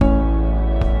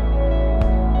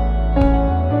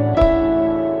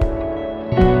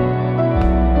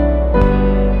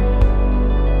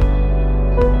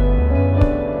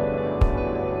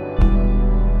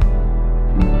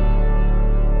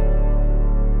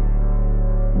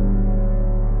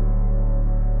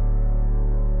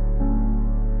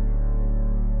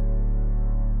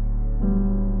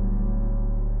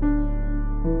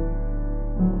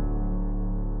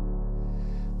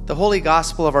Holy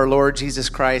Gospel of our Lord Jesus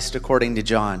Christ according to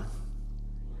John.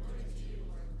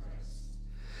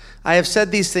 I have said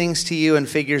these things to you in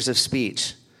figures of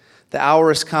speech. The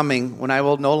hour is coming when I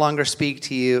will no longer speak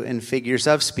to you in figures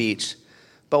of speech,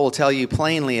 but will tell you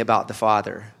plainly about the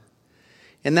Father.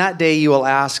 In that day you will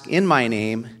ask in my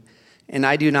name, and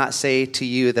I do not say to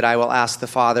you that I will ask the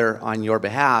Father on your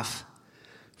behalf,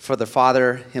 for the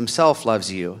Father himself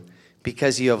loves you,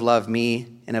 because you have loved me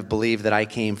and have believed that I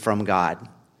came from God.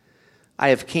 I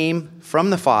have came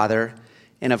from the Father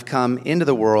and have come into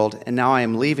the world, and now I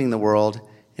am leaving the world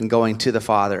and going to the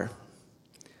Father.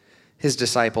 His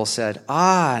disciples said,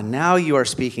 now you are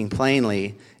speaking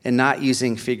plainly and not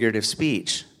using figurative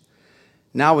speech.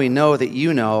 Now we know that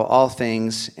you know all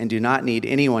things and do not need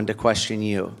anyone to question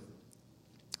you.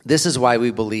 This is why we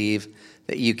believe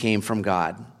that you came from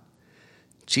God.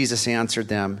 Jesus answered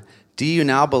them, Do you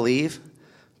now believe?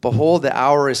 Behold, the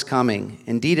hour is coming.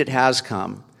 Indeed, it has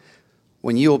come,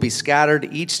 when you will be scattered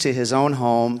each to his own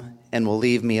home and will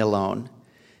leave me alone.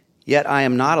 Yet I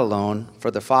am not alone, for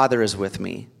the Father is with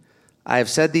me. I have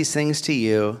said these things to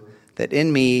you, that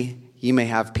in me you may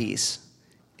have peace.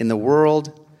 In the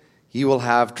world you will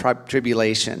have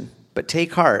tribulation, but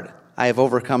take heart, I have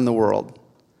overcome the world.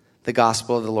 The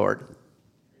Gospel of the Lord.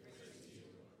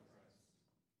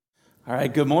 All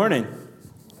right, good morning.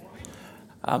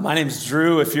 My name's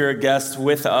Drew, if you're a guest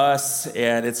with us,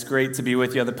 and it's great to be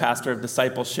with you. I'm the pastor of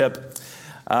discipleship.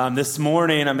 This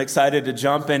morning, I'm excited to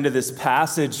jump into this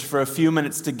passage for a few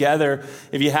minutes together.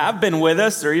 If you have been with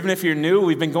us, or even if you're new,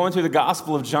 we've been going through the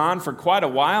Gospel of John for quite a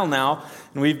while now,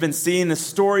 and we've been seeing the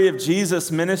story of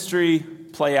Jesus' ministry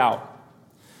play out.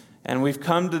 And we've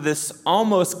come to this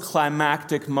almost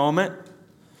climactic moment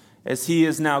as he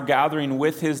is now gathering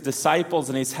with his disciples,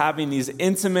 and he's having these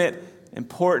intimate,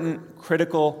 important,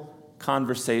 critical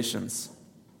conversations.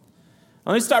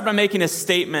 Let me start by making a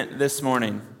statement this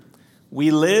morning.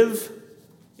 We live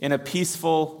in a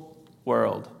peaceful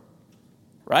world,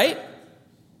 right?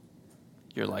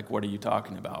 You're like, what are you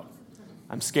talking about?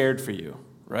 I'm scared for you,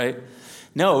 right?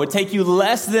 No, it would take you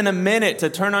less than a minute to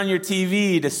turn on your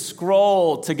TV, to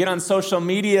scroll, to get on social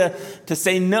media, to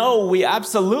say, no, we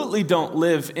absolutely don't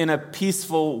live in a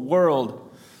peaceful world.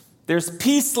 There's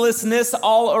peacelessness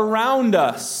all around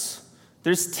us.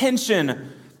 There's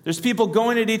tension. There's people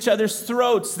going at each other's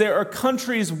throats. There are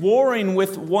countries warring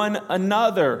with one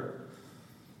another.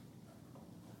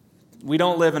 We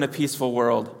don't live in a peaceful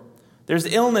world. There's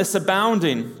illness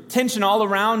abounding, tension all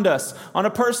around us. On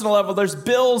a personal level, there's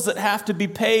bills that have to be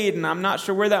paid, and I'm not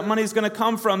sure where that money's going to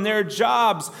come from. There are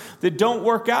jobs that don't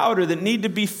work out or that need to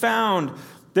be found.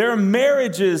 There are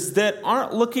marriages that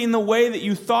aren't looking the way that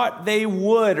you thought they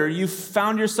would, or you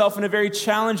found yourself in a very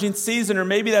challenging season, or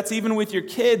maybe that's even with your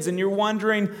kids, and you're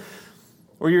wondering,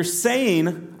 or you're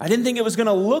saying, I didn't think it was going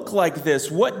to look like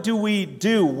this. What do we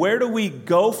do? Where do we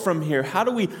go from here? How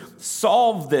do we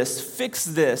solve this, fix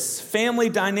this? Family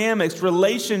dynamics,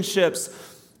 relationships,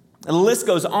 and the list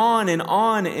goes on and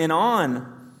on and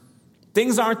on.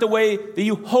 Things aren't the way that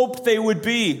you hoped they would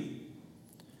be.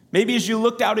 Maybe as you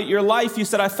looked out at your life, you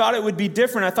said, I thought it would be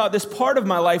different. I thought this part of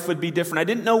my life would be different. I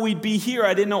didn't know we'd be here.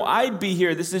 I didn't know I'd be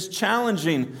here. This is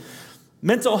challenging.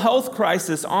 Mental health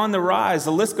crisis on the rise.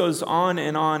 The list goes on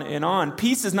and on and on.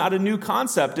 Peace is not a new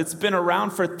concept. It's been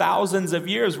around for thousands of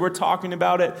years. We're talking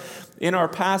about it in our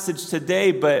passage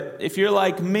today. But if you're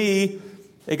like me,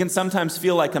 it can sometimes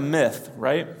feel like a myth,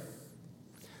 right?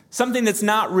 Something that's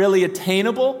not really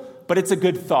attainable, but it's a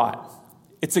good thought.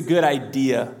 It's a good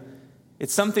idea.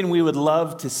 It's something we would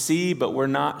love to see, but we're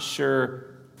not sure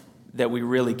that we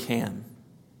really can.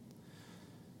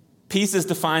 Peace is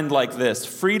defined like this: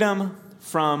 freedom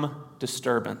from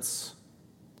disturbance.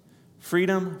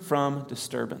 Freedom from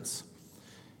disturbance.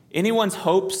 Anyone's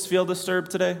hopes feel disturbed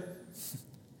today?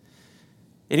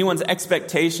 Anyone's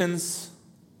expectations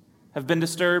have been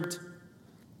disturbed?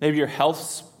 Maybe your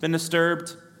health's been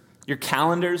disturbed. Your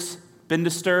calendar's been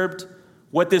disturbed.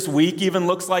 What this week even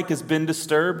looks like has been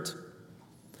disturbed.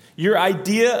 Your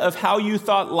idea of how you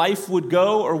thought life would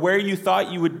go or where you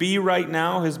thought you would be right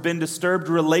now has been disturbed.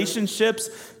 Relationships,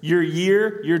 your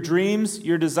year, your dreams,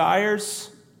 your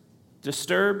desires,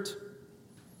 disturbed.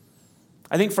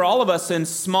 I think for all of us in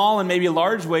small and maybe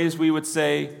large ways, we would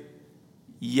say,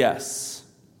 yes,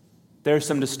 there are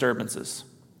some disturbances.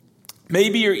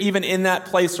 Maybe you're even in that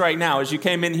place right now. As you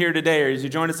came in here today or as you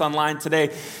joined us online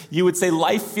today, you would say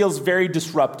life feels very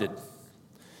disrupted.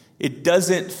 It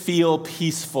doesn't feel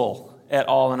peaceful at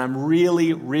all, and I'm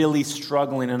really, really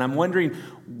struggling, and I'm wondering,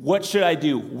 what should I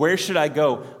do? Where should I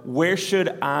go? Where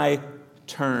should I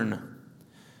turn?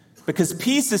 Because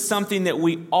peace is something that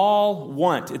we all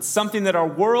want. It's something that our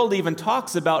world even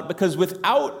talks about, because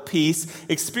without peace,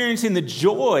 experiencing the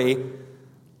joy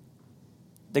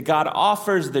that God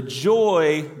offers, the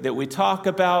joy that we talk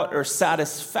about, or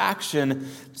satisfaction,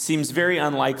 seems very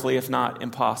unlikely, if not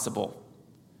impossible.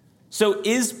 So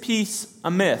is peace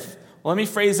a myth? Well, let me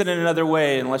phrase it in another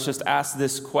way, and let's just ask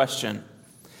this question.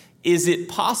 Is it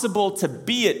possible to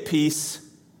be at peace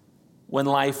when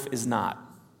life is not?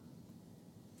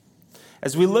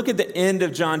 As we look at the end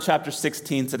of John chapter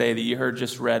 16 today that you heard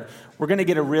just read, we're going to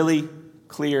get a really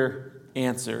clear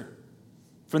answer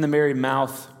from the very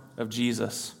mouth of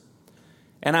Jesus.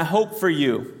 And I hope for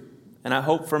you, and I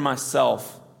hope for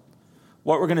myself,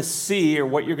 what we're going to see, or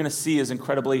what you're going to see, is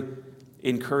incredibly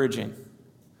encouraging.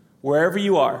 Wherever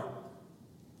you are,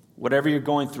 whatever you're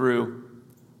going through,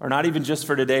 or not even just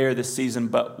for today or this season,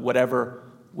 but whatever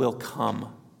will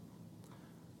come,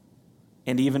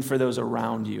 and even for those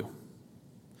around you.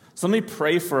 So let me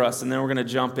pray for us, and then we're going to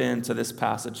jump into this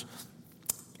passage.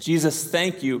 Jesus,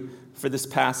 thank you for this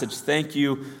passage. Thank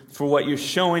you for what you're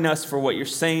showing us, for what you're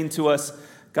saying to us.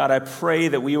 God, I pray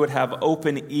that we would have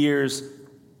open ears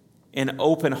and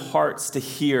open hearts to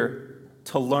hear,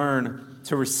 to learn,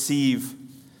 to receive.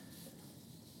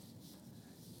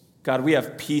 God, we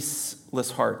have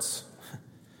peaceless hearts.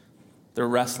 They're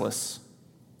restless.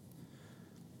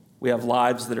 We have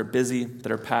lives that are busy,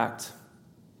 that are packed.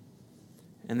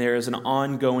 And there is an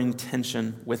ongoing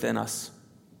tension within us.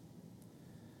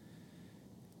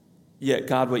 Yet,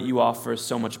 God, what you offer is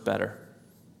so much better.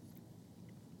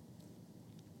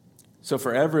 So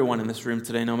for everyone in this room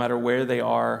today, no matter where they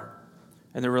are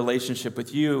in their relationship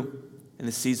with you in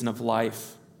the season of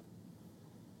life,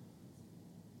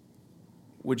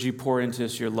 would you pour into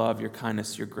us your love, your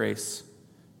kindness, your grace,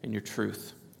 and your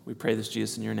truth? We pray this,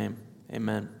 Jesus, in your name.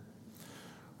 Amen.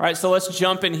 All right, so let's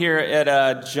jump in here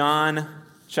at John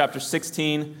chapter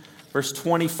 16, verse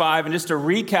 25. And just to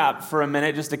recap for a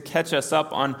minute, just to catch us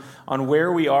up on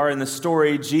where we are in the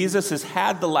story, Jesus has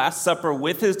had the Last Supper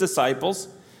with his disciples.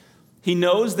 He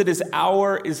knows that his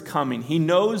hour is coming. He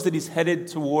knows that he's headed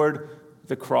toward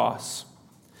the cross.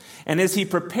 And as he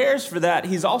prepares for that,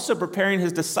 he's also preparing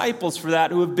his disciples for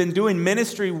that, who have been doing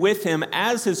ministry with him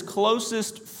as his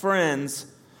closest friends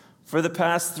for the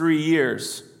past 3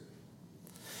 years.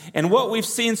 And what we've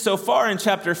seen so far in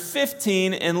chapter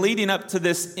 15 and leading up to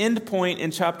this end point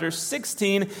in chapter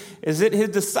 16 is that his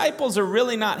disciples are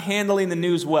really not handling the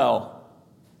news well.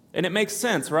 And it makes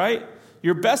sense, right?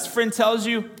 Your best friend tells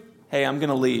you, hey, I'm going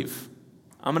to leave.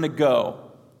 I'm going to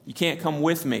go. You can't come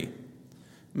with me.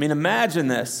 I mean, imagine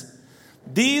this.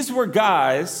 These were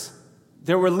guys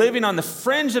that were living on the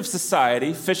fringe of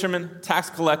society, fishermen,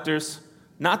 tax collectors,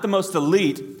 not the most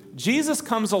elite. Jesus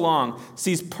comes along,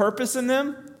 sees purpose in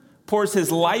them, pours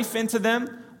his life into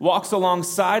them, walks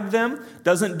alongside them,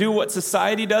 doesn't do what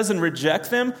society does and reject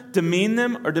them, demean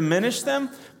them, or diminish them,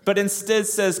 but instead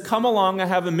says, come along, I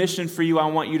have a mission for you, I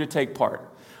want you to take part.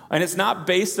 And it's not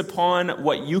based upon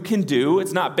what you can do.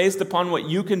 It's not based upon what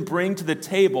you can bring to the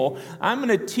table. I'm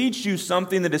going to teach you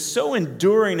something that is so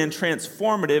enduring and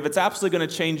transformative, it's absolutely going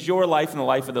to change your life and the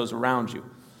life of those around you.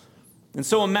 And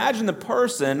so imagine the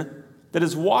person that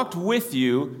has walked with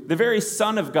you, the very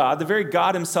Son of God, the very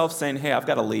God himself saying, hey, I've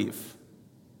got to leave.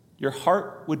 Your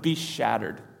heart would be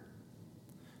shattered.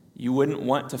 You wouldn't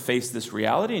want to face this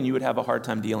reality, and you would have a hard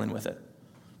time dealing with it.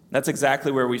 That's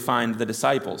exactly where we find the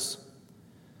disciples.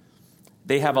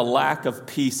 They have a lack of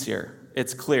peace here.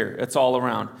 It's clear. It's all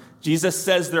around. Jesus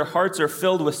says their hearts are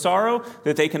filled with sorrow,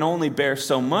 that they can only bear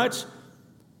so much,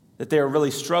 that they are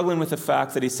really struggling with the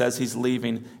fact that he says he's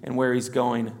leaving, and where he's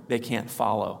going, they can't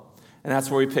follow. And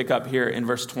that's where we pick up here in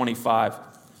verse 25.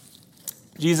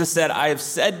 Jesus said, I have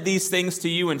said these things to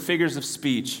you in figures of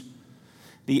speech.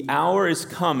 The hour is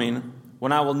coming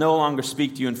when I will no longer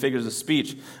speak to you in figures of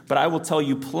speech, but I will tell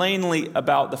you plainly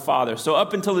about the Father. So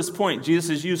up until this point, Jesus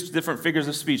has used different figures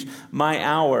of speech. My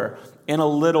hour, in a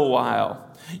little while.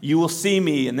 You will see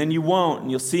me, and then you won't,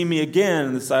 and you'll see me again.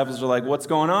 And the disciples are like, what's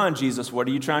going on, Jesus? What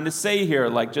are you trying to say here?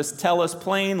 Like, just tell us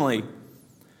plainly.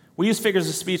 We use figures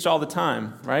of speech all the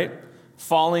time, right?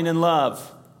 Falling in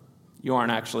love. You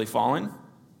aren't actually falling,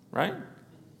 right?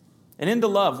 And into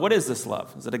love. What is this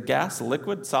love? Is it a gas, a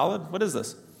liquid, solid? What is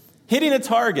this? Hitting a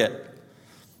target.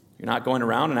 You're not going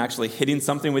around and actually hitting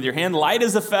something with your hand. Light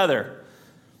as a feather.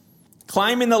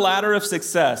 Climbing the ladder of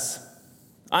success.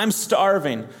 I'm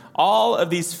starving. All of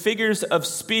these figures of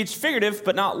speech, figurative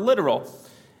but not literal.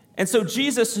 And so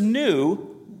Jesus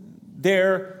knew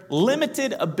their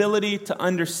limited ability to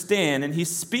understand, and he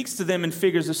speaks to them in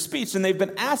figures of speech. And they've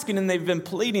been asking and they've been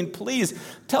pleading, please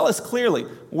tell us clearly,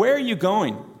 where are you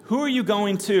going? Who are you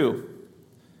going to?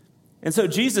 And so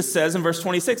Jesus says in verse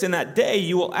 26, in that day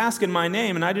you will ask in my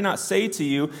name, and I do not say to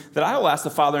you that I will ask the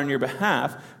Father on your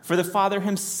behalf, for the Father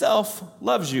himself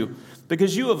loves you,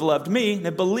 because you have loved me and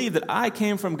have believed that I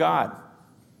came from God.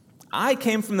 I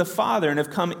came from the Father and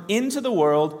have come into the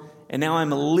world, and now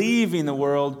I'm leaving the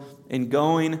world and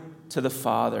going to the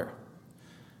Father.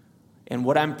 And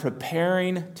what I'm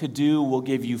preparing to do will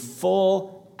give you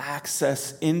full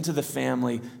access into the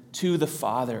family, to the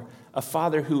Father, a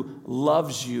Father who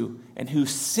loves you and who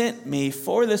sent me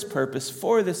for this purpose,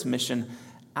 for this mission,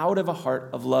 out of a heart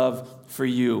of love for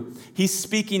you. He's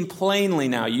speaking plainly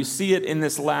now. You see it in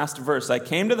this last verse. I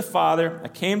came to the Father, I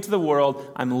came to the world,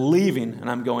 I'm leaving,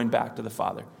 and I'm going back to the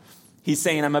Father. He's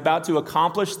saying, I'm about to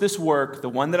accomplish this work, the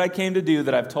one that I came to do,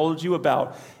 that I've told you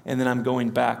about, and then I'm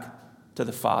going back to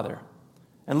the Father.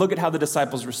 And look at how the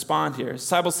disciples respond here.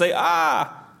 Disciples say,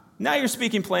 now you're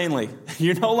speaking plainly.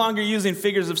 You're no longer using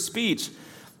figures of speech.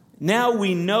 Now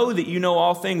we know that you know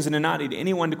all things and do not need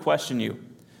anyone to question you.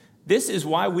 This is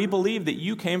why we believe that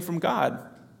you came from God.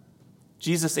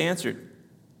 Jesus answered,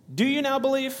 do you now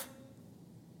believe?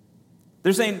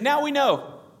 They're saying, now we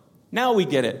know. Now we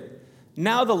get it.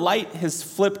 Now the light has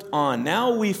flipped on.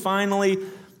 Now we finally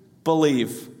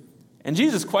believe. And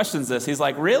Jesus questions this. He's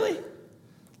like, really?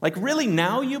 Like, really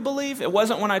now you believe? It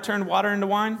wasn't when I turned water into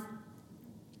wine?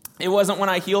 It wasn't when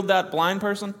I healed that blind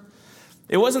person?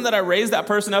 It wasn't that I raised that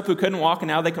person up who couldn't walk and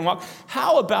now they can walk?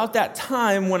 How about that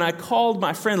time when I called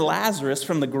my friend Lazarus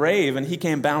from the grave and he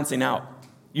came bouncing out?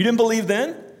 You didn't believe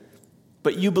then,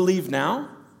 but you believe now?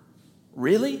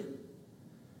 Really?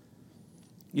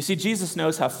 You see, Jesus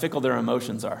knows how fickle their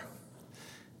emotions are.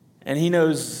 And he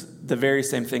knows the very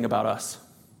same thing about us.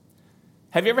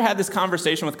 Have you ever had this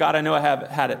conversation with God? I know I have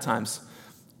had at times,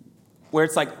 where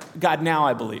it's like, God, now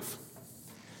I believe.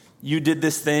 You did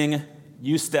this thing,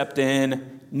 you stepped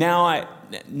in, now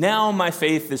my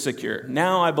faith is secure.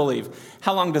 Now I believe.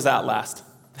 How long does that last?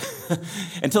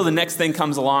 Until the next thing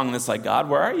comes along and it's like, God,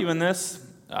 where are you in this?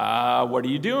 What are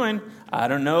you doing? I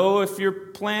don't know if your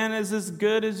plan is as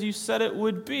good as you said it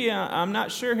would be. I'm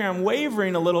not sure here. I'm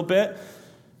wavering a little bit.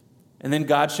 And then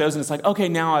God shows and it's like, okay,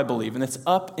 now I believe. And it's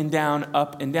up and down,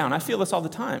 up and down. I feel this all the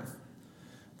time.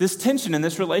 This tension in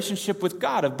this relationship with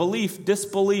God of belief,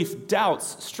 disbelief,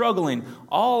 doubts, struggling,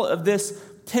 all of this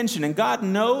tension. And God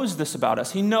knows this about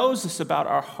us. He knows this about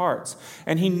our hearts.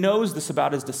 And he knows this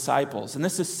about his disciples. And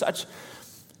this is such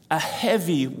a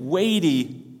heavy,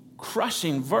 weighty,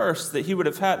 crushing verse that he would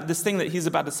have had, this thing that he's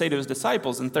about to say to his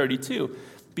disciples in 32.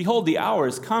 Behold, the hour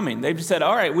is coming. They've just said,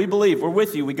 all right, we believe. We're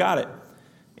with you. We got it.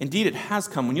 Indeed, it has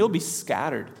come when you'll be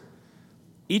scattered,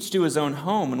 each to his own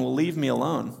home, and will leave me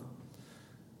alone.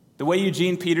 The way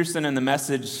Eugene Peterson in The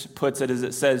Message puts it is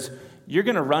it says, you're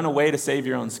going to run away to save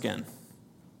your own skin.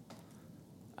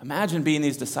 Imagine being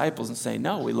these disciples and saying,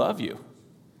 no, we love you.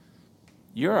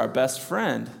 You're our best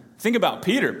friend. Think about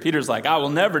Peter. Peter's like, I will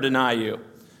never deny you.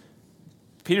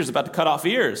 Peter's about to cut off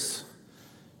ears.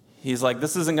 He's like,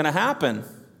 this isn't going to happen.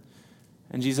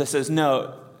 And Jesus says,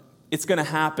 no, it's going to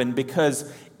happen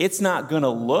because it's not going to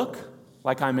look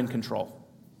like I'm in control.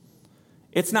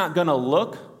 It's not going to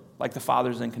look like the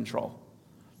Father's in control.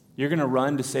 You're going to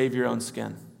run to save your own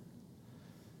skin.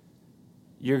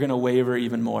 You're going to waver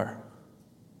even more.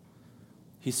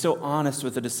 He's so honest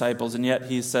with the disciples, and yet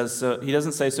he says, so he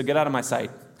doesn't say, so get out of my sight.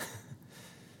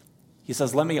 He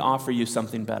says, let me offer you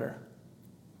something better.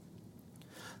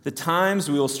 The times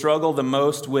we will struggle the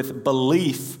most with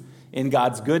belief in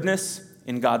God's goodness,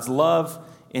 in God's love,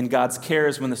 in God's care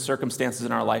is when the circumstances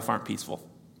in our life aren't peaceful.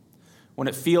 When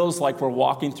it feels like we're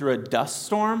walking through a dust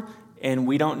storm and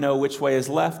we don't know which way is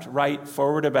left, right,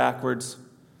 forward, or backwards,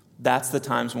 that's the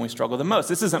times when we struggle the most.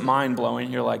 This isn't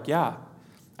mind-blowing. You're like, yeah,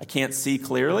 I can't see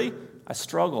clearly. I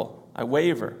struggle. I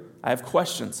waver. I have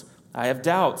questions. I have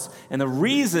doubts. And the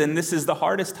reason this is the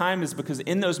hardest time is because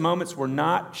in those moments we're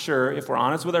not sure, if we're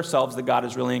honest with ourselves, that God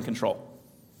is really in control.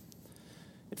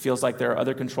 It feels like there are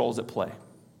other controls at play.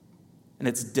 And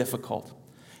it's difficult.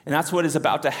 And that's what is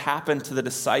about to happen to the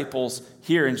disciples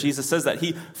here. And Jesus says that.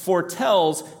 He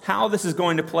foretells how this is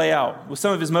going to play out with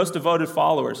some of his most devoted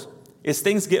followers. As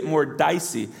things get more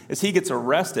dicey, as he gets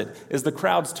arrested, as the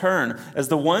crowds turn, as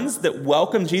the ones that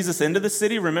welcome Jesus into the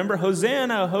city, remember,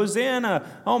 Hosanna, Hosanna,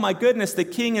 oh my goodness, the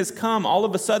king has come. All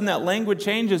of a sudden that language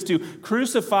changes to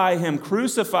crucify him,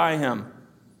 crucify him.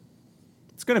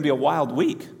 It's going to be a wild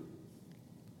week.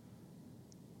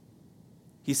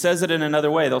 He says it in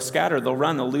another way. They'll scatter, they'll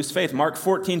run, they'll lose faith. Mark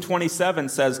 14:27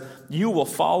 says, you will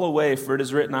fall away, for it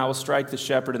is written, I will strike the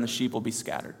shepherd and the sheep will be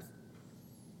scattered.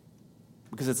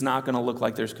 Because it's not going to look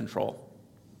like there's control.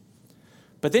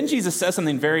 But then Jesus says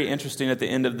something very interesting at the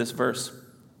end of this verse.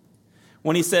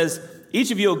 When he says,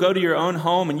 each of you will go to your own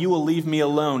home and you will leave me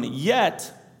alone.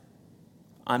 Yet,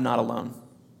 I'm not alone,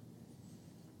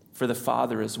 for the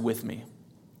Father is with me.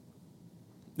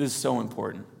 This is so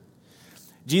important.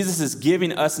 Jesus is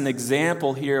giving us an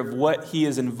example here of what he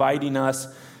is inviting us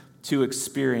to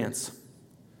experience.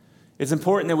 It's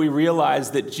important that we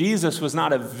realize that Jesus was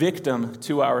not a victim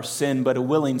to our sin, but a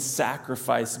willing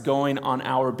sacrifice going on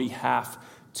our behalf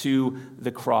to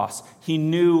the cross. He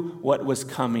knew what was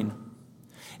coming.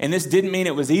 And this didn't mean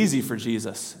it was easy for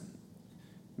Jesus.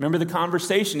 Remember the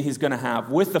conversation he's going to have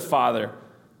with the Father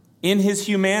in his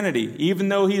humanity, even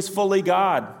though he's fully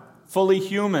God, fully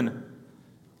human,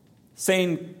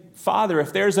 saying, Father,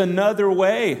 if there's another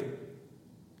way,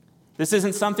 this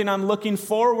isn't something I'm looking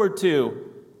forward to.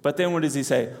 But then what does he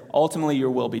say? Ultimately, your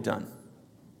will be done.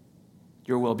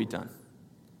 Your will be done.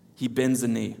 He bends the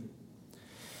knee.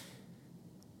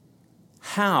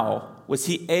 How was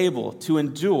he able to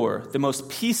endure the most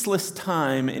peaceless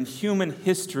time in human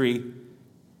history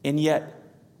and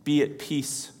yet be at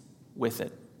peace with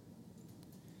it?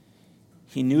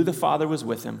 He knew the Father was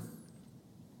with him,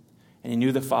 and he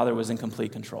knew the Father was in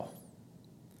complete control.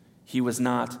 He was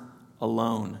not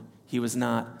alone. He was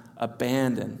not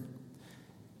abandoned.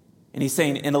 And he's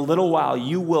saying, in a little while,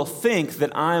 you will think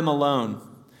that I am alone.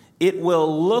 It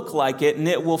will look like it, and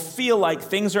it will feel like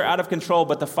things are out of control,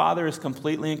 but the Father is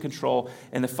completely in control,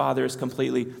 and the Father is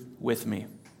completely with me.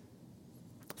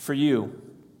 For you,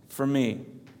 for me.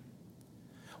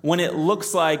 When it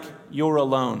looks like you're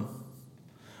alone,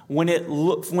 when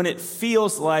it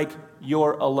feels like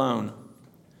you're alone,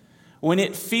 when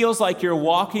it feels like you're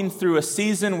walking through a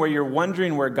season where you're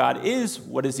wondering where God is,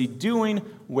 what is he doing,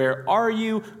 where are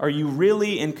you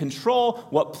really in control,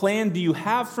 what plan do you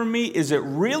have for me, is it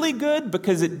really good,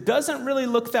 because it doesn't really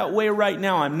look that way right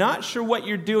now, I'm not sure what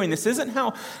you're doing, this isn't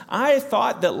how I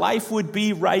thought that life would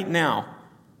be right now.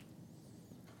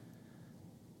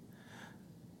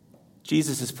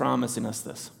 Jesus is promising us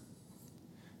this.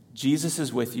 Jesus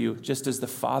is with you just as the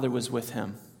Father was with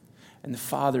him. And the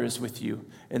Father is with you,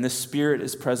 and the Spirit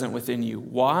is present within you.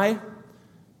 Why?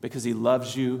 Because he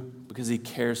loves you, because he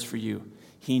cares for you.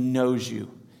 He knows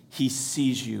you. He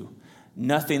sees you.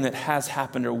 Nothing that has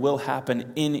happened or will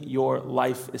happen in your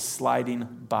life is sliding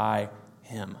by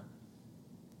him.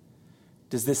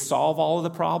 Does this solve all of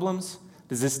the problems?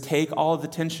 Does this take all of the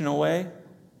tension away?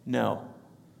 No.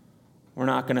 We're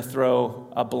not going to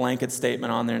throw a blanket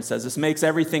statement on there and says, this makes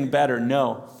everything better.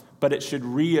 No. But it should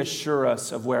reassure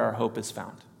us of where our hope is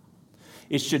found.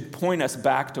 It should point us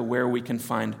back to where we can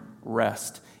find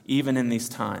rest, even in these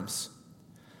times.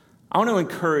 I want to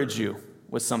encourage you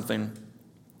with something.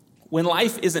 When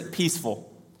life isn't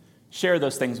peaceful, share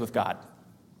those things with God.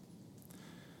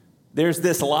 There's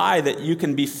this lie that you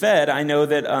can be fed. I know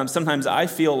that sometimes I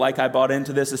feel like I bought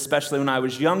into this, especially when I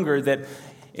was younger, that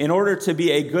in order to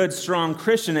be a good, strong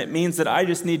Christian, it means that I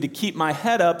just need to keep my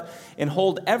head up and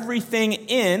hold everything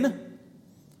in,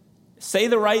 say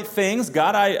the right things.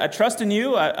 God, I trust in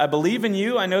you. I believe in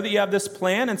you. I know that you have this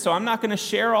plan, and so I'm not going to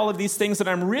share all of these things that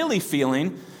I'm really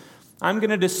feeling. I'm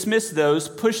going to dismiss those,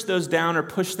 push those down, or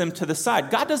push them to the side.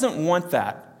 God doesn't want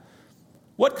that.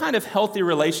 What kind of healthy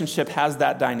relationship has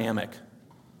that dynamic?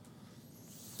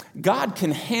 God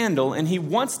can handle, and he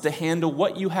wants to handle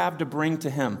what you have to bring to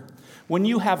him. When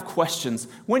you have questions,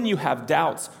 when you have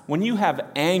doubts, when you have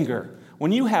anger,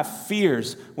 when you have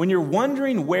fears, when you're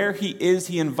wondering where he is,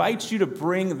 he invites you to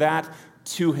bring that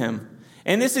to him.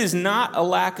 And this is not a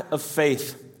lack of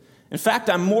faith. In fact,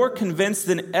 I'm more convinced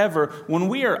than ever when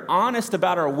we are honest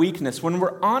about our weakness, when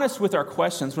we're honest with our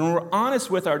questions, when we're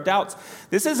honest with our doubts,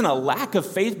 this isn't a lack of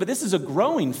faith, but this is a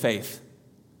growing faith.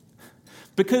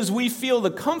 Because we feel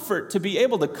the comfort to be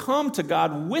able to come to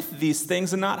God with these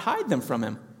things and not hide them from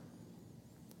him.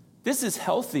 This is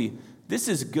healthy. This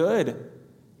is good.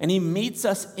 And he meets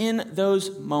us in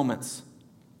those moments.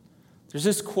 There's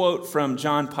this quote from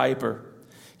John Piper.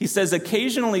 He says,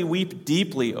 occasionally weep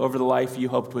deeply over the life you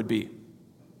hoped would be.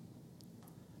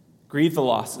 Grieve the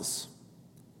losses.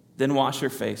 Then wash your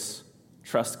face,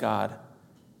 trust God,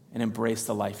 and embrace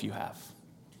the life you have.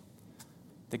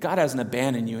 That God hasn't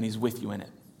abandoned you and he's with you in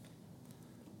it.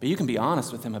 But you can be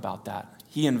honest with him about that.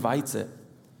 He invites it.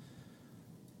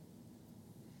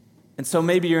 And so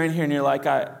maybe you're in here and you're like,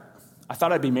 I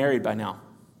thought I'd be married by now.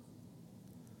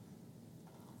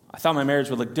 I thought my marriage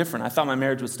would look different. I thought my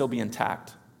marriage would still be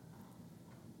intact.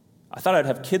 I thought I'd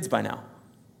have kids by now.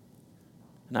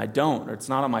 And I don't, or it's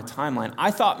not on my timeline.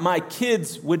 I thought my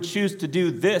kids would choose to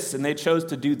do this, and they chose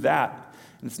to do that.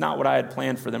 And it's not what I had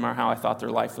planned for them or how I thought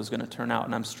their life was going to turn out,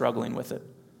 and I'm struggling with it.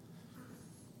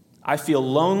 I feel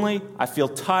lonely. I feel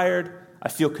tired. I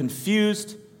feel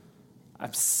confused.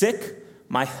 I'm sick.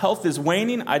 My health is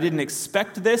waning. I didn't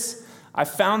expect this. I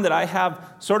found that I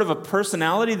have sort of a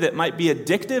personality that might be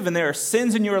addictive, and there are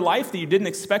sins in your life that you didn't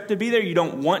expect to be there. You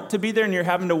don't want to be there, and you're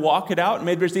having to walk it out.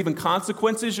 Maybe there's even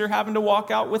consequences you're having to walk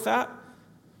out with that.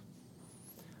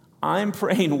 I'm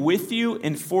praying with you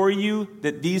and for you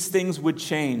that these things would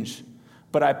change.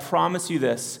 But I promise you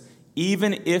this,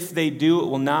 even if they do, it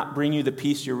will not bring you the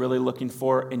peace you're really looking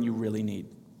for and you really need.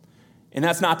 And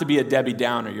that's not to be a Debbie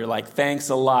Downer. You're like, thanks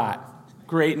a lot.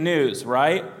 Great news,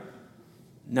 right?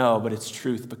 No, but it's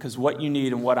truth, because what you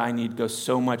need and what I need goes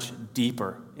so much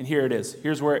deeper. And here it is.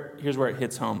 Here's where it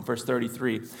hits home. Verse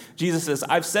 33. Jesus says,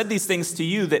 I've said these things to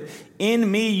you that in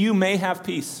me you may have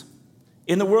peace.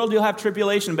 In the world you'll have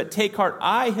tribulation, but take heart.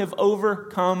 I have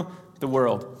overcome the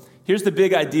world. Here's the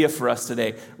big idea for us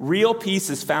today. Real peace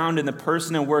is found in the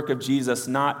person and work of Jesus,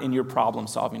 not in your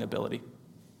problem-solving ability.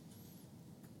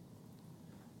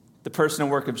 The person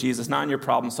and work of Jesus, not in your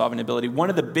problem-solving ability. One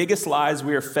of the biggest lies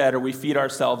we are fed or we feed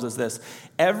ourselves is this: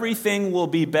 everything will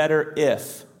be better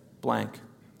if blank.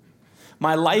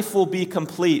 My life will be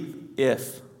complete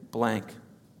if blank.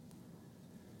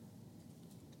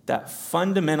 That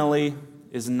fundamentally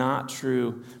is not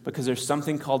true, because there's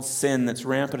something called sin that's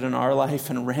rampant in our life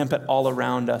and rampant all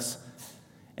around us.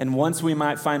 And once we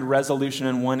might find resolution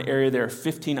in one area, there are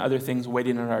 15 other things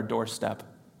waiting at our doorstep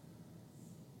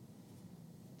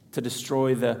to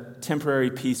destroy the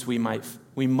temporary peace we might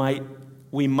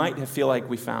have feel like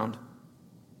we found.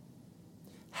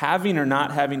 Having or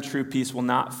not having true peace will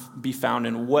not be found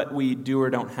in what we do or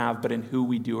don't have, but in who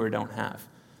we do or don't have.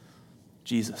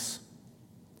 Jesus.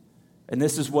 And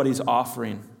this is what he's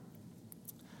offering.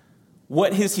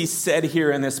 What has he said here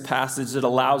in this passage that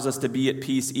allows us to be at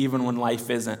peace even when life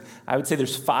isn't? I would say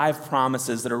there's 5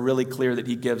 promises that are really clear that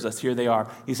he gives us. Here they are.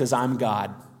 He says, I'm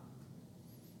God.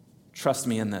 Trust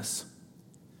me in this.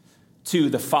 2,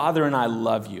 the Father and I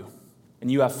love you, and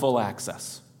you have full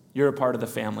access. You're a part of the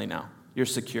family now. You're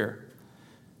secure.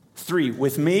 3,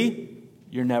 with me,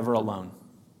 you're never alone.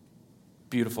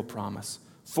 Beautiful promise.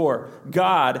 4,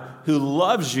 God, who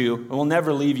loves you and will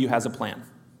never leave you, has a plan.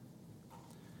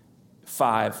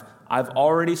 5, I've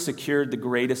already secured the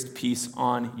greatest peace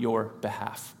on your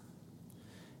behalf.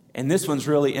 And this one's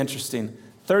really interesting.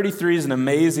 33 is an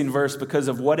amazing verse because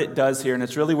of what it does here, and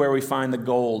it's really where we find the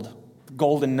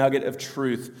golden nugget of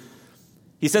truth.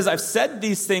 He says, I've said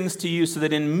these things to you so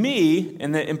that in me,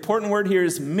 and the important word here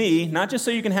is me, not just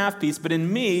so you can have peace, but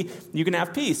in me, you can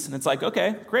have peace. And it's like,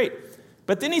 okay, great.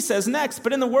 But then he says next,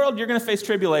 but in the world, you're going to face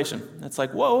tribulation. And it's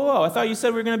like, whoa, I thought you said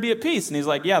we were going to be at peace. And he's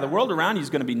like, yeah, the world around you is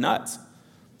going to be nuts.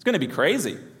 It's going to be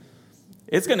crazy.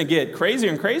 It's going to get crazier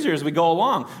and crazier as we go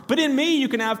along. But in me, you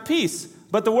can have peace.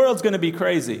 But the world's going to be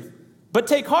crazy. But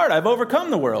take heart, I've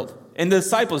overcome the world. And the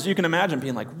disciples, you can imagine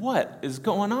being like, what is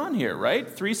going on here, right?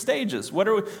 3 stages. What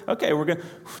are we? Okay, we're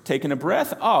taking a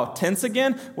breath. Oh, tense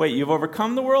again. Wait, you've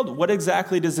overcome the world? What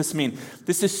exactly does this mean?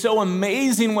 This is so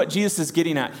amazing what Jesus is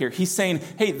getting at here. He's saying,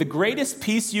 hey, the greatest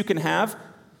peace you can have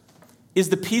is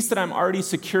the peace that I'm already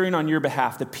securing on your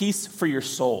behalf, the peace for your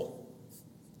soul.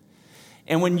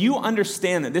 And when you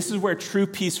understand that this is where true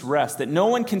peace rests, that no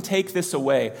one can take this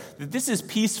away, that this is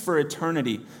peace for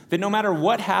eternity, that no matter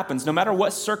what happens, no matter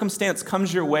what circumstance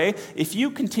comes your way, if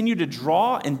you continue to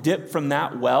draw and dip from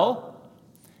that well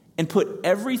and put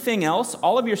everything else,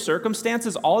 all of your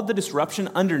circumstances, all of the disruption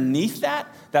underneath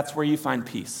that, that's where you find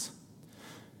peace.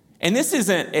 And this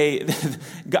isn't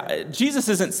Jesus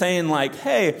isn't saying like,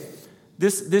 hey,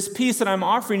 This peace that I'm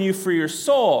offering you for your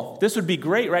soul, this would be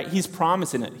great, right? He's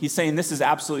promising it. He's saying this is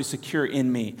absolutely secure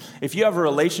in me. If you have a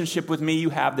relationship with me, you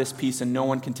have this peace and no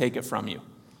one can take it from you.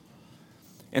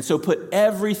 And so put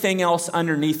everything else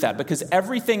underneath that, because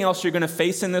everything else you're going to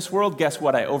face in this world, guess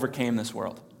what? I overcame this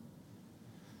world.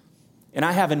 And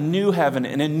I have a new heaven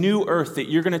and a new earth that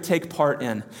you're going to take part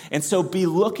in. And so be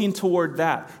looking toward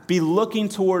that. Be looking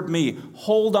toward me.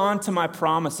 Hold on to my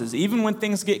promises, even when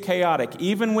things get chaotic,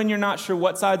 even when you're not sure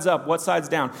what side's up, what side's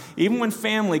down, even when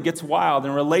family gets wild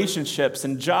and relationships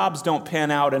and jobs don't pan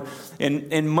out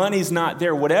and money's not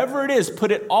there. Whatever it is,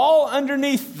 put it all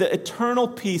underneath the eternal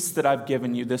peace that I've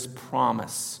given you, this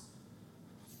promise.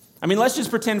 I mean, let's just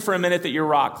pretend for a minute that you're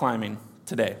rock climbing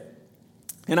today.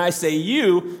 And I say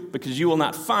you, because you will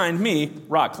not find me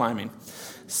rock climbing.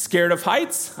 Scared of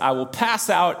heights? I will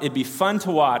pass out. It'd be fun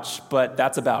to watch, but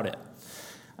that's about it.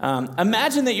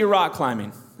 Imagine that you're rock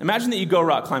climbing. Imagine that you go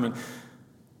rock climbing.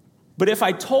 But if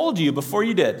I told you before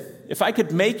you did, if I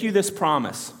could make you this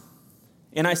promise,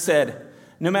 and I said,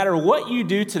 no matter what you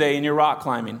do today in your rock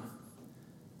climbing,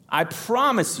 I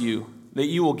promise you that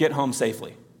you will get home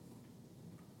safely.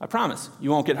 I promise.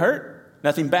 You won't get hurt.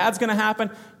 Nothing bad's going to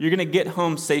happen. You're going to get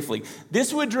home safely.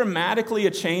 This would dramatically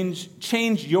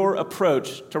change your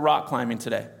approach to rock climbing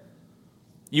today.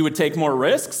 You would take more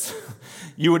risks.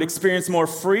 You would experience more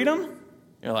freedom.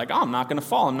 You're like, oh, I'm not going to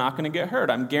fall. I'm not going to get hurt.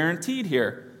 I'm guaranteed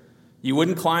here. You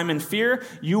wouldn't climb in fear.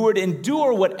 You would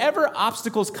endure whatever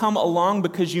obstacles come along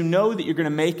because you know that you're going to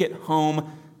make it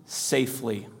home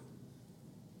safely.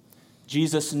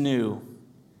 Jesus knew,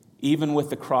 even with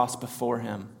the cross before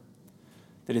him,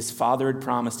 that his Father had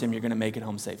promised him, you're going to make it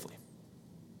home safely.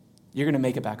 You're going to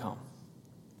make it back home.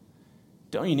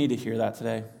 Don't you need to hear that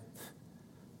today?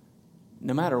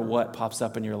 No matter what pops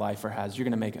up in your life or has, you're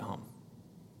going to make it home.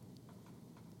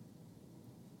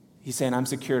 He's saying, I'm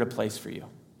secured a place for you.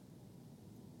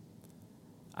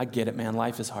 I get it, man.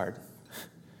 Life is hard.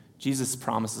 Jesus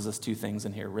promises us two things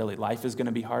in here, really. Life is going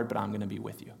to be hard, but I'm going to be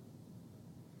with you.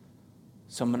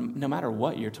 So no matter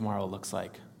what your tomorrow looks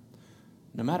like,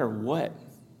 no matter what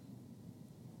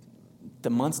the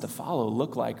months to follow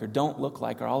look like or don't look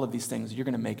like or all of these things, you're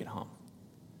going to make it home.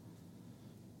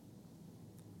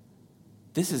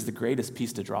 This is the greatest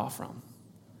piece to draw from.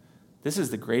 This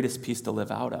is the greatest piece to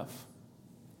live out of.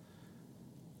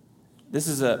 This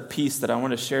is a piece that I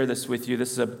want to share this with you.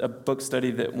 This is a book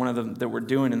study that one of them that we're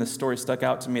doing, and this story stuck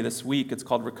out to me this week. It's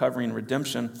called Recovering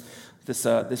Redemption.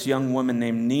 This young woman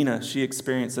named Nina, she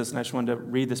experienced this, and I just wanted to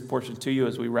read this portion to you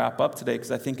as we wrap up today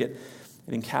because I think it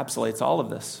encapsulates all of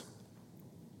this.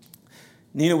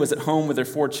 Nina was at home with her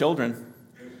 4 children,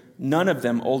 none of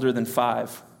them older than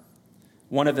 5,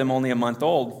 one of them only a month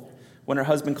old, when her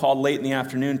husband called late in the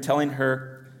afternoon telling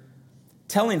her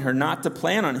not to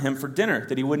plan on him for dinner,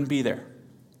 that he wouldn't be there.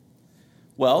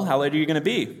 Well, how late are you going to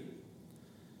be?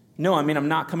 No, I'm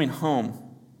not coming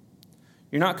home.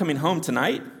 You're not coming home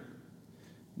tonight?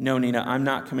 No, Nina, I'm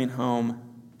not coming home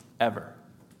ever.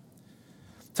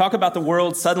 Talk about the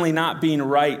world suddenly not being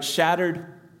right. Shattered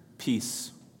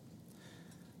peace.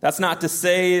 That's not to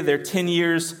say their 10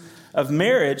 years of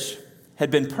marriage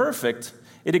had been perfect.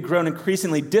 It had grown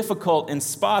increasingly difficult in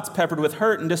spots peppered with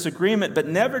hurt and disagreement, but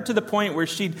never to the point where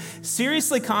she'd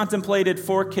seriously contemplated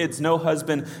 4 kids, no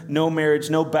husband, no marriage,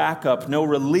 no backup, no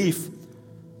relief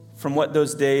from what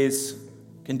those days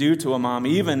can do to a mom,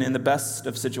 even in the best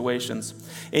of situations.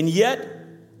 And yet,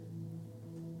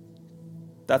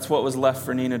 that's what was left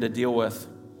for Nina to deal with.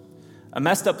 A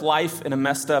messed up life in a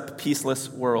messed up, peaceless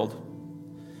world.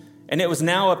 And it was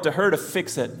now up to her to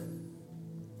fix it.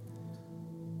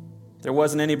 There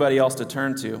wasn't anybody else to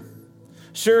turn to.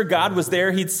 Sure, God was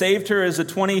there. He'd saved her as a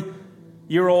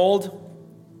 20-year-old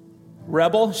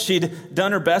rebel. She'd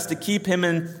done her best to keep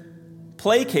him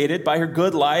placated by her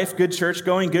good life, good church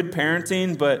going, good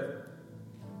parenting, but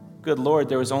good Lord,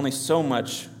 there was only so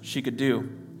much she could do.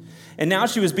 And now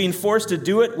she was being forced to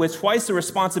do it with twice the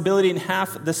responsibility and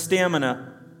half the stamina.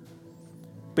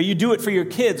 But you do it for your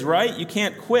kids, right? You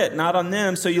can't quit, not on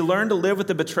them. So you learn to live with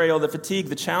the betrayal, the fatigue,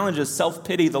 the challenges,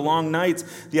 self-pity, the long nights,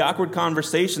 the awkward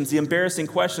conversations, the embarrassing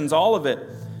questions, all of it.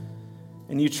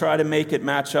 And you try to make it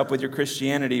match up with your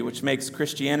Christianity, which makes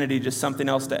Christianity just something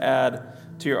else to add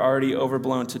to your already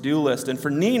overblown to-do list. And for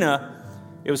Nina,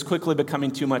 it was quickly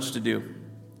becoming too much to do.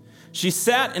 She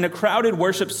sat in a crowded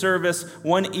worship service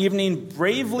one evening,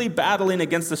 bravely battling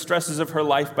against the stresses of her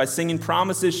life by singing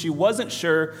promises she wasn't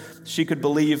sure she could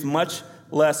believe, much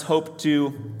less hope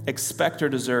to expect or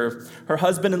deserve. Her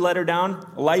husband had let her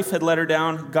down, life had let her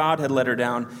down, God had let her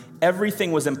down.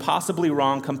 Everything was impossibly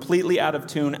wrong, completely out of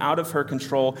tune, out of her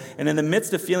control. And in the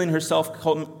midst of feeling herself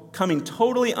coming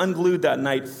totally unglued that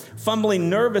night, fumbling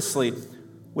nervously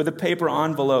with a paper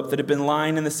envelope that had been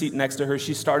lying in the seat next to her,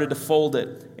 she started to fold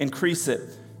it, increase it,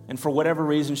 and for whatever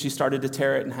reason, she started to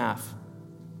tear it in half.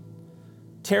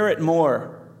 Tear it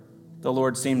more, the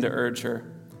Lord seemed to urge her.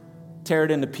 Tear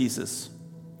it into pieces.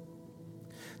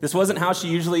 This wasn't how she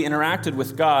usually interacted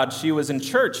with God. She was in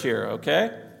church here,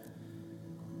 okay?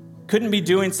 Couldn't be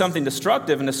doing something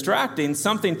destructive and distracting,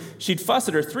 something she'd fuss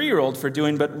at her 3-year-old for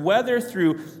doing, but whether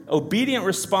through obedient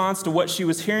response to what she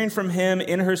was hearing from him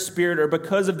in her spirit or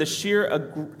because of the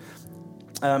sheer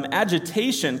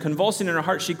agitation convulsing in her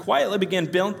heart, she quietly began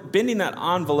bending that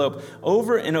envelope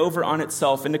over and over on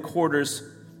itself into quarters,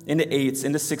 into 8s,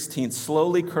 into 16ths,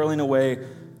 slowly curling away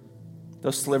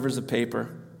those slivers of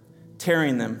paper,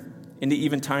 tearing them into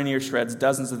even tinier shreds,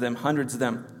 dozens of them, hundreds of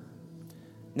them.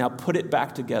 Now put it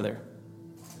back together,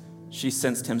 she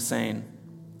sensed him saying.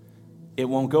 It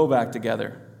won't go back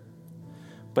together.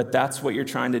 But that's what you're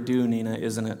trying to do, Nina,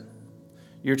 isn't it?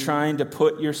 You're trying to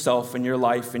put yourself and your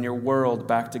life and your world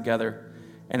back together,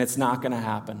 and it's not going to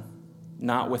happen.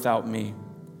 Not without me.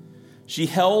 She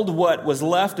held what was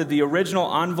left of the original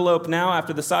envelope now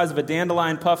after the size of a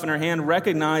dandelion puff in her hand,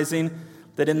 recognizing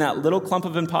that in that little clump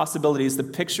of impossibilities, the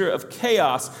picture of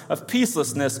chaos, of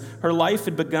peacelessness, her life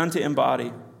had begun to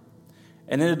embody.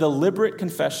 And in a deliberate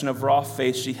confession of raw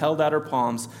faith, she held out her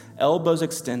palms, elbows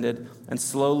extended, and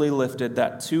slowly lifted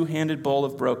that two-handed bowl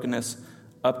of brokenness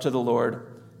up to the Lord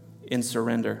in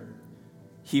surrender.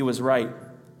 He was right.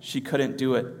 She couldn't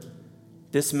do it.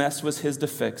 This mess was his to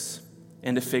fix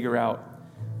and to figure out.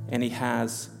 And he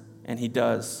has, and he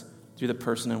does, through the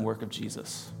person and work of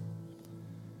Jesus.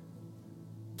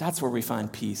 That's where we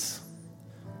find peace.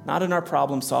 Not in our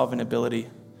problem-solving ability,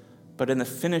 but in the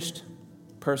finished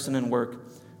person and work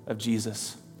of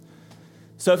Jesus.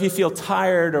 So if you feel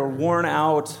tired or worn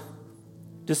out,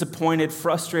 disappointed,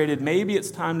 frustrated, maybe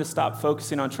it's time to stop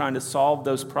focusing on trying to solve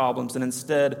those problems and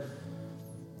instead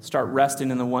start resting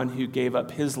in the one who gave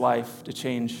up his life to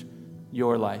change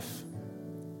your life.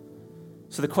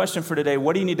 So the question for today,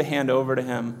 what do you need to hand over to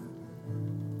him?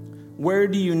 Where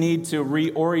do you need to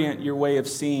reorient your way of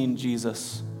seeing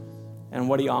Jesus and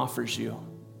what he offers you?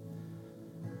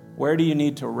 Where do you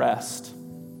need to rest?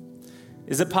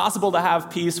 Is it possible to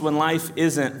have peace when life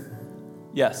isn't?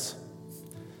 Yes.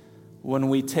 When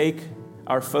we take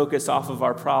our focus off of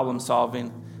our problem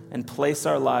solving and place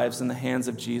our lives in the hands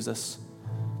of Jesus,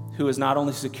 who has not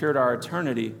only secured our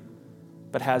eternity,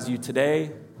 but has you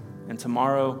today and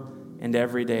tomorrow and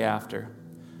every day after.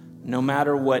 No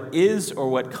matter what is or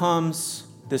what comes,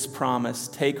 this promise,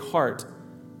 take heart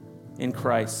in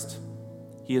Christ.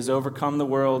 He has overcome the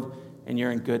world, and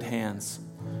you're in good hands.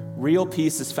 Real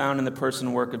peace is found in the person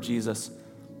and work of Jesus,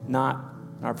 not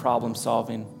in our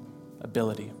problem-solving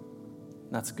ability.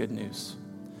 And that's good news.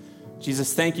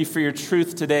 Jesus, thank you for your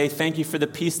truth today. Thank you for the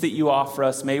peace that you offer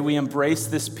us. May we embrace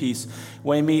this peace.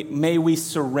 May we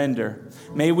surrender.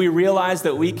 May we realize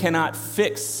that we cannot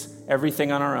fix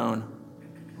everything on our own.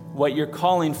 What you're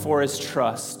calling for is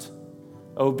trust,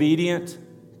 obedient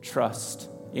trust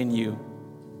in you.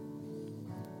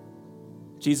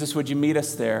 Jesus, would you meet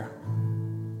us there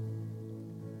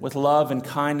with love and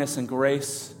kindness and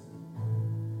grace?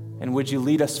 And would you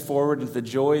lead us forward into the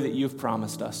joy that you've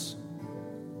promised us?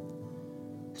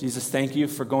 Jesus, thank you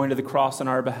for going to the cross on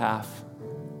our behalf.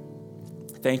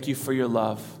 Thank you for your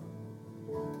love.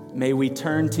 May we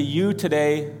turn to you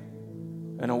today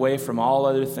and away from all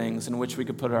other things in which we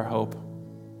could put our hope.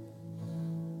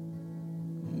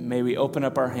 May we open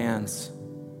up our hands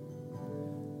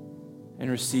and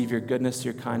receive your goodness,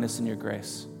 your kindness, and your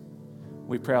grace.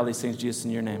 We pray all these things, Jesus, in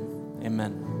your name.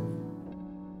 Amen.